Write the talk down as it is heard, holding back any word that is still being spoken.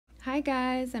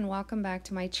Hi guys, and welcome back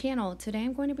to my channel. Today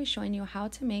I'm going to be showing you how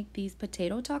to make these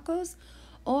potato tacos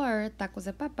or tacos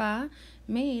de papa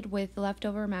made with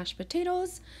leftover mashed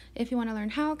potatoes. If you want to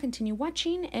learn how, continue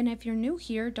watching, and if you're new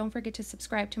here, don't forget to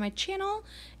subscribe to my channel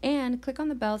and click on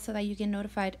the bell so that you get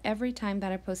notified every time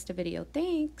that I post a video.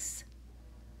 Thanks!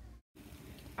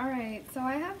 Alright, so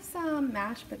I have some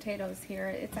mashed potatoes here.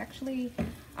 It's actually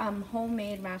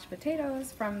homemade mashed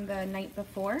potatoes from the night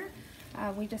before.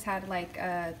 We just had like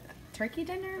a turkey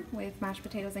dinner with mashed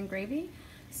potatoes and gravy.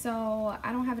 So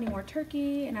I don't have any more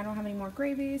turkey and I don't have any more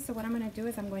gravy. So what I'm going to do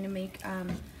is I'm going to make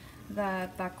the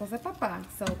tacos de papa.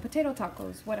 So potato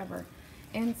tacos, whatever.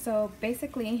 And so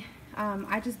basically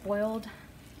I just boiled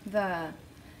the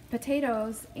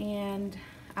potatoes and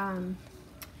I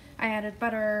added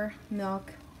butter,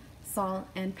 milk, salt,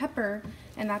 and pepper,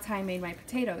 and that's how I made my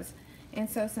potatoes. And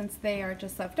so since they are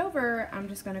just left over, I'm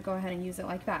just going to go ahead and use it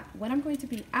like that. What I'm going to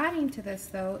be adding to this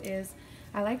though is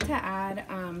I like to add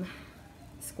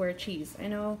square cheese. I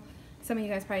know some of you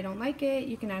guys probably don't like it.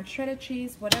 You can add shredded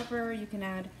cheese, whatever. You can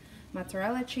add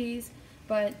mozzarella cheese,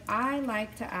 but I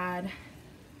like to add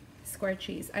square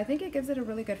cheese. I think it gives it a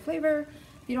really good flavor.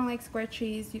 If you don't like square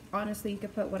cheese, honestly you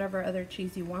could put whatever other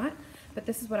cheese you want, but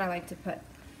this is what I like to put.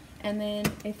 And then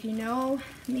if you know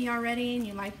me already and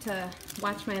you like to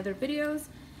watch my other videos,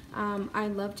 I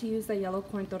love to use the yellow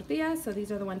corn tortillas. So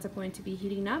these are the ones I'm going to be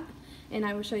heating up, and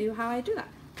I will show you how I do that.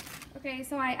 Okay,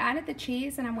 so I added the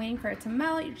cheese and I'm waiting for it to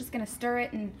melt. You're just going to stir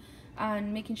it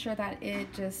and making sure that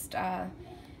it just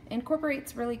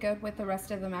incorporates really good with the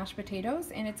rest of the mashed potatoes,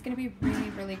 and it's going to be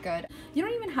really, really good. You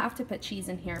don't even have to put cheese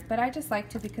in here, but I just like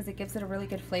to because it gives it a really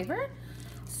good flavor.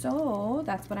 So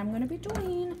that's what I'm going to be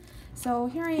doing. So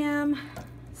here I am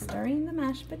stirring the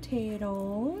mashed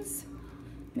potatoes,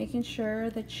 making sure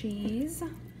the cheese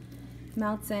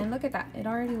melts in. Look at that, it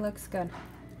already looks good.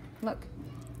 Look.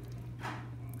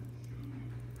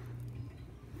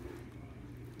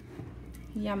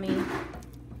 Yummy.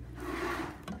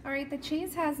 Alright, the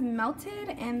cheese has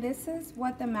melted, and this is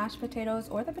what the mashed potatoes,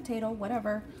 or the potato,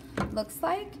 whatever, looks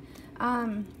like.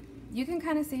 You can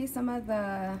kind of see some of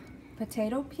the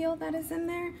potato peel that is in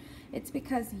there. It's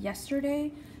because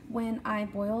yesterday when I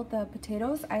boiled the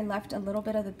potatoes, I left a little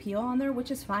bit of the peel on there,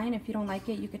 which is fine. If you don't like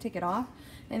it, you could take it off.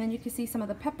 And then you can see some of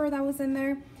the pepper that was in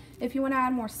there. If you want to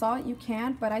add more salt, you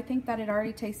can, but I think that it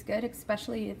already tastes good,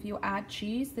 especially if you add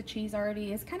cheese. The cheese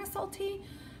already is kind of salty,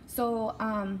 so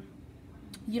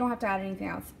you don't have to add anything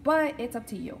else, but it's up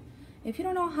to you. If you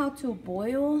don't know how to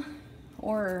boil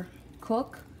or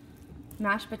cook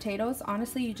mashed potatoes,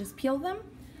 honestly, you just peel them,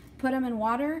 put them in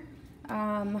water.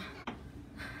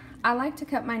 I like to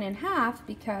cut mine in half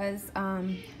because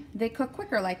they cook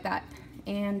quicker like that,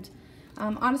 and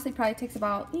honestly probably takes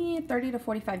about 30 to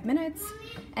 45 minutes.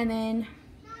 And then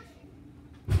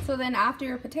so then after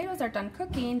your potatoes are done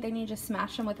cooking, then you just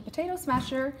smash them with a potato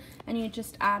smasher, and you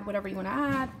just add whatever you want to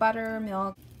add, butter,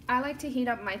 milk. I like to heat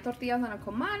up my tortillas on a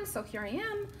comal, so here I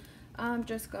am. I'm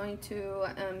just going to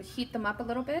heat them up a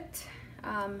little bit.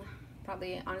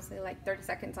 Probably honestly like 30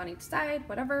 seconds on each side,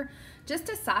 whatever, just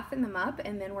to soften them up.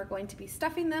 And then we're going to be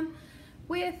stuffing them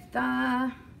with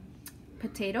the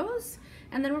potatoes,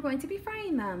 and then we're going to be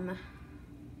frying them.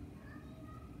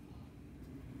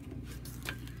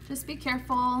 Just be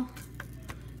careful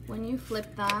when you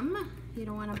flip them. You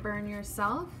don't want to burn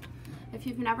yourself. If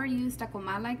you've never used a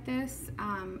comal like this,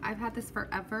 I've had this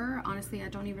forever. Honestly, I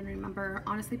don't even remember.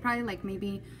 Honestly, probably like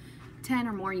maybe 10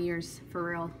 or more years, for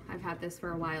real. I've had this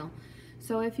for a while.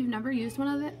 So if you've never used one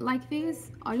of like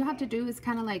these, all you have to do is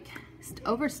kind of like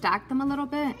overstack them a little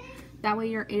bit. That way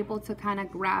you're able to kind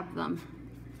of grab them.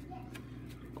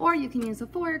 Or you can use a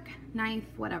fork, knife,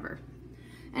 whatever.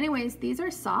 Anyways, these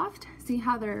are soft. See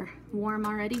how they're warm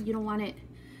already? You don't want it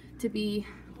to be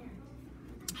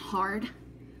hard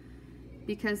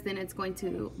because then it's going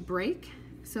to break.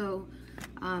 So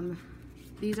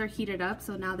these are heated up,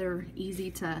 so now they're easy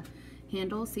to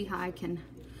handle. See how I can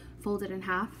fold it in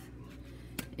half?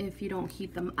 If you don't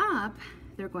heat them up,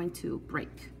 they're going to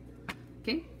break.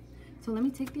 Okay, so let me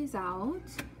take these out.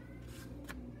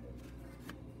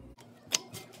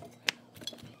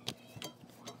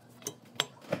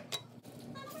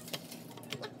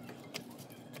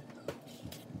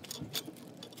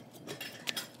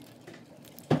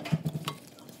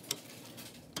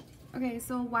 Okay,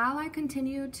 so while I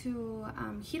continue to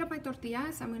heat up my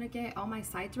tortillas, I'm gonna get all my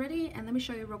sides ready, and let me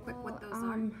show you real quick what those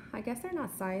are. I guess they're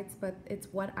not sides, but it's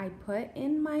what I put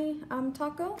in my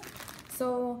taco.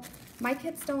 So my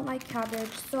kids don't like cabbage,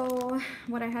 so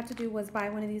what I had to do was buy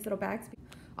one of these little bags.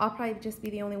 I'll probably just be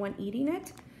the only one eating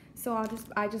it, so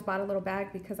I just bought a little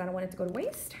bag because I don't want it to go to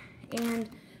waste. And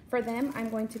For them, I'm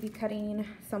going to be cutting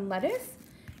some lettuce,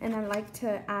 and I like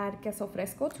to add queso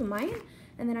fresco to mine.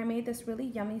 And then I made this really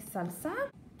yummy salsa.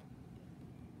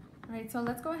 All right, so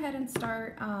let's go ahead and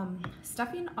start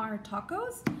stuffing our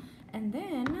tacos, and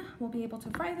then we'll be able to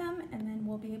fry them, and then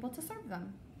we'll be able to serve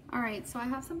them. All right, so I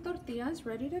have some tortillas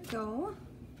ready to go.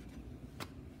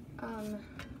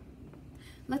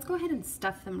 Let's go ahead and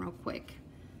stuff them real quick.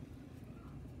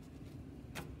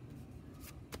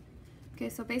 Okay,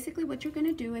 so basically what you're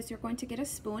gonna do is you're going to get a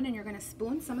spoon and you're gonna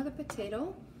spoon some of the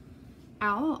potato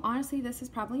out. Honestly, this is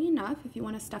probably enough. If you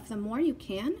wanna stuff them more, you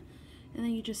can. And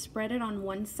then you just spread it on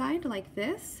one side like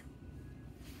this.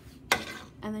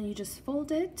 And then you just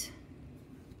fold it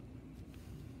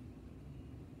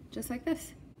just like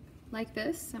this. Like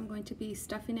this. I'm going to be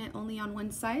stuffing it only on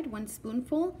one side, one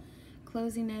spoonful,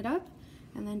 closing it up,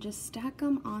 and then just stack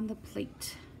them on the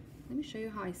plate. Let me show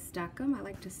you how I stack them. I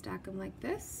like to stack them like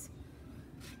this.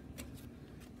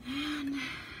 And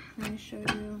let me show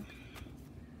you.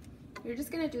 You're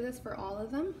just gonna do this for all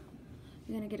of them.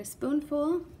 You're gonna get a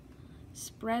spoonful,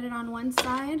 spread it on one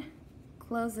side,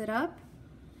 close it up,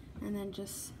 and then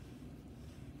just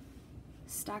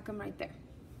stack them right there.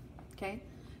 Okay,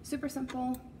 super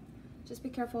simple. Just be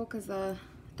careful because the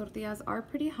tortillas are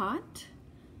pretty hot.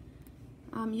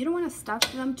 You don't want to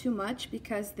stuff them too much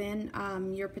because then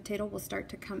your potato will start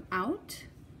to come out,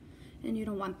 and you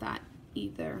don't want that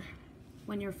either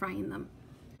when you're frying them.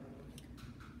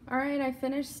 All right, I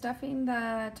finished stuffing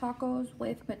the tacos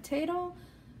with potatoes.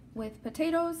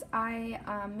 I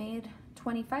made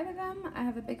 25 of them. I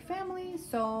have a big family,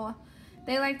 so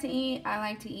they like to eat, I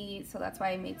like to eat, so that's why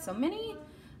I made so many.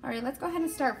 All right, let's go ahead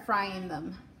and start frying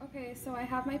them. Okay, so I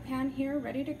have my pan here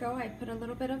ready to go. I put a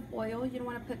little bit of oil. You don't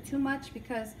want to put too much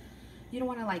because you don't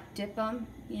want to like dip them,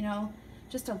 you know,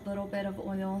 just a little bit of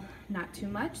oil, not too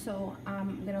much. So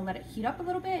I'm gonna let it heat up a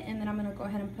little bit, and then I'm gonna go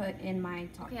ahead and put in my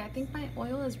tacos. Okay, I think my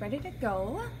oil is ready to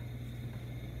go.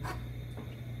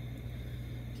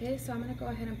 Okay, so I'm gonna go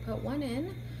ahead and put one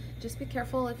in. Just be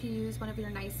careful if you use one of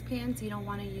your nice pans. You don't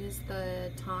want to use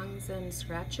the tongs and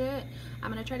scratch it.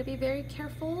 I'm gonna try to be very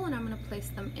careful, and I'm gonna place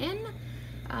them in.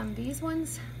 These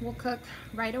ones will cook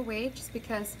right away just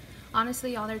because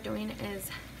honestly all they're doing is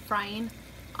frying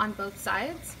on both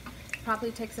sides.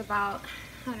 Probably takes about,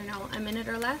 I don't know, a minute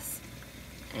or less.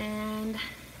 And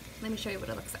let me show you what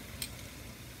it looks like.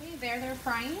 Okay, there they're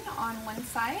frying on one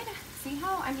side. See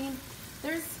how, I mean,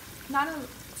 there's not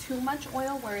too much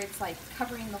oil where it's like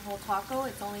covering the whole taco.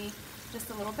 It's only just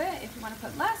a little bit. If you want to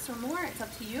put less or more, it's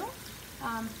up to you.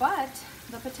 But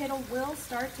the potato will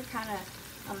start to kind of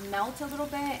melt a little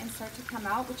bit and start to come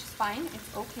out, which is fine.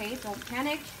 It's okay. Don't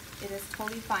panic. It is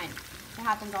totally fine. It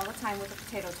happens all the time with the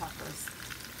potato tacos.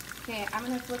 Okay, I'm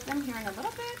going to flip them here in a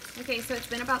little bit. Okay, so it's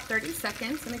been about 30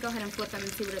 seconds. Let me go ahead and flip them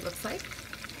and see what it looks like.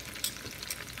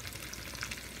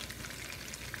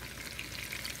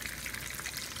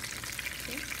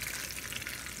 Okay.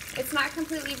 It's not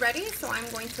completely ready, so I'm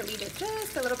going to leave it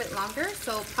just a little bit longer.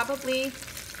 So probably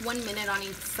 1 minute on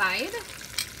each side.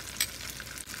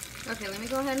 Okay, let me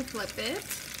go ahead and flip it.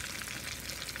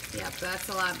 Yep, that's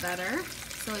a lot better.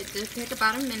 So it did take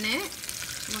about a minute.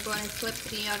 I'm gonna go ahead and flip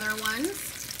the other ones.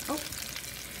 Oh.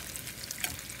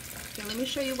 Okay, let me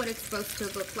show you what it's supposed to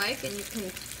look like, and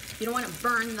you don't want to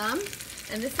burn them.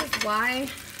 And this is why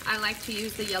I like to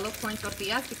use the yellow corn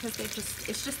tortillas, because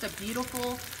it's just a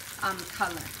beautiful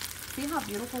color. See how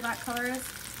beautiful that color is?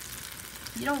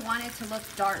 You don't want it to look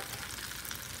dark.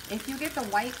 If you get the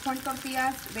white corn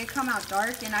tortillas, they come out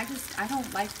dark, and I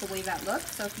don't like the way that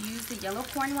looks. So if you use the yellow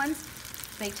corn ones,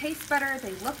 they taste better,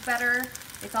 they look better.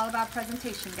 It's all about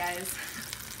presentation, guys.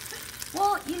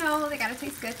 Well, you know, they gotta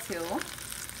taste good too.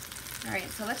 All right,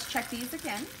 so let's check these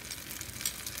again.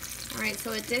 All right,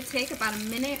 so it did take about a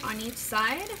minute on each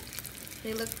side.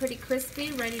 They look pretty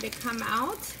crispy, ready to come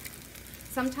out.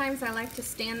 Sometimes I like to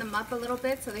stand them up a little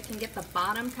bit so they can get the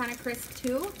bottom kind of crisp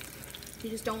too. You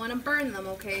just don't want to burn them,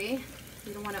 okay?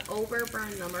 You don't want to over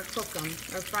burn them or cook them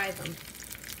or fry them.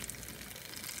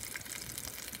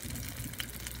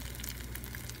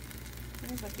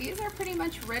 But these are pretty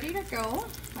much ready to go.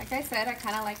 Like I said, I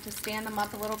kind of like to stand them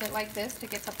up a little bit like this to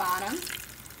get the bottom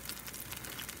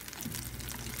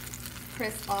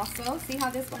crisp also. See how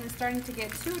this one is starting to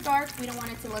get too dark? We don't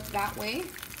want it to look that way.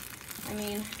 I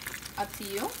mean, up to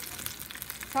you.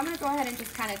 So I'm going to go ahead and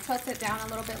just kind of tilt it down a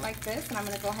little bit like this, and I'm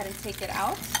going to go ahead and take it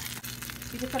out.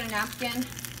 You can put a napkin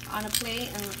on a plate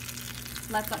and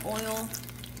let the oil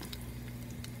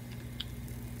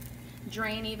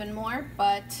drain even more,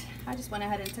 but I just went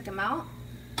ahead and took them out.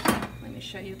 Let me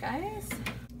show you guys.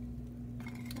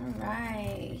 All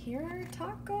right, here are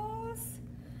tacos.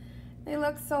 They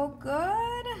look so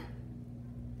good.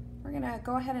 We're gonna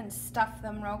go ahead and stuff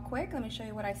them real quick. Let me show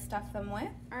you what I stuffed them with.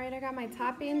 All right, I got my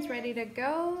toppings ready to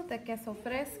go. The queso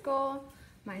fresco,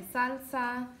 my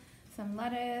salsa, some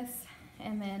lettuce,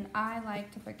 and then I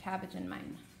like to put cabbage in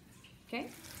mine.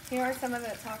 Okay, here are some of the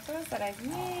tacos that I've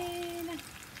made.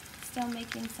 Still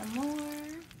making some more.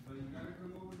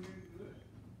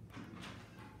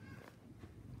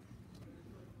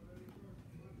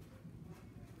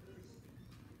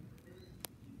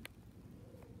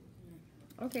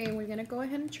 Okay, we're gonna go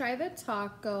ahead and try the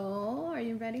taco. Are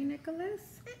you ready,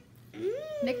 Nicholas?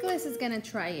 Nicholas is gonna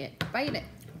try it. Bite it.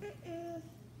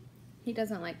 He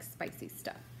doesn't like spicy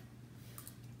stuff.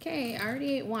 Okay, I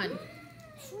already ate one.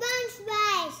 Spice.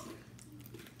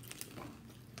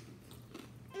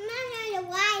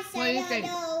 What do you think?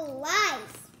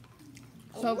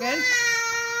 So good?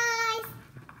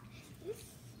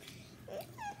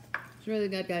 It's really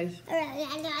good, guys. More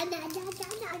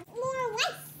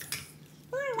rice.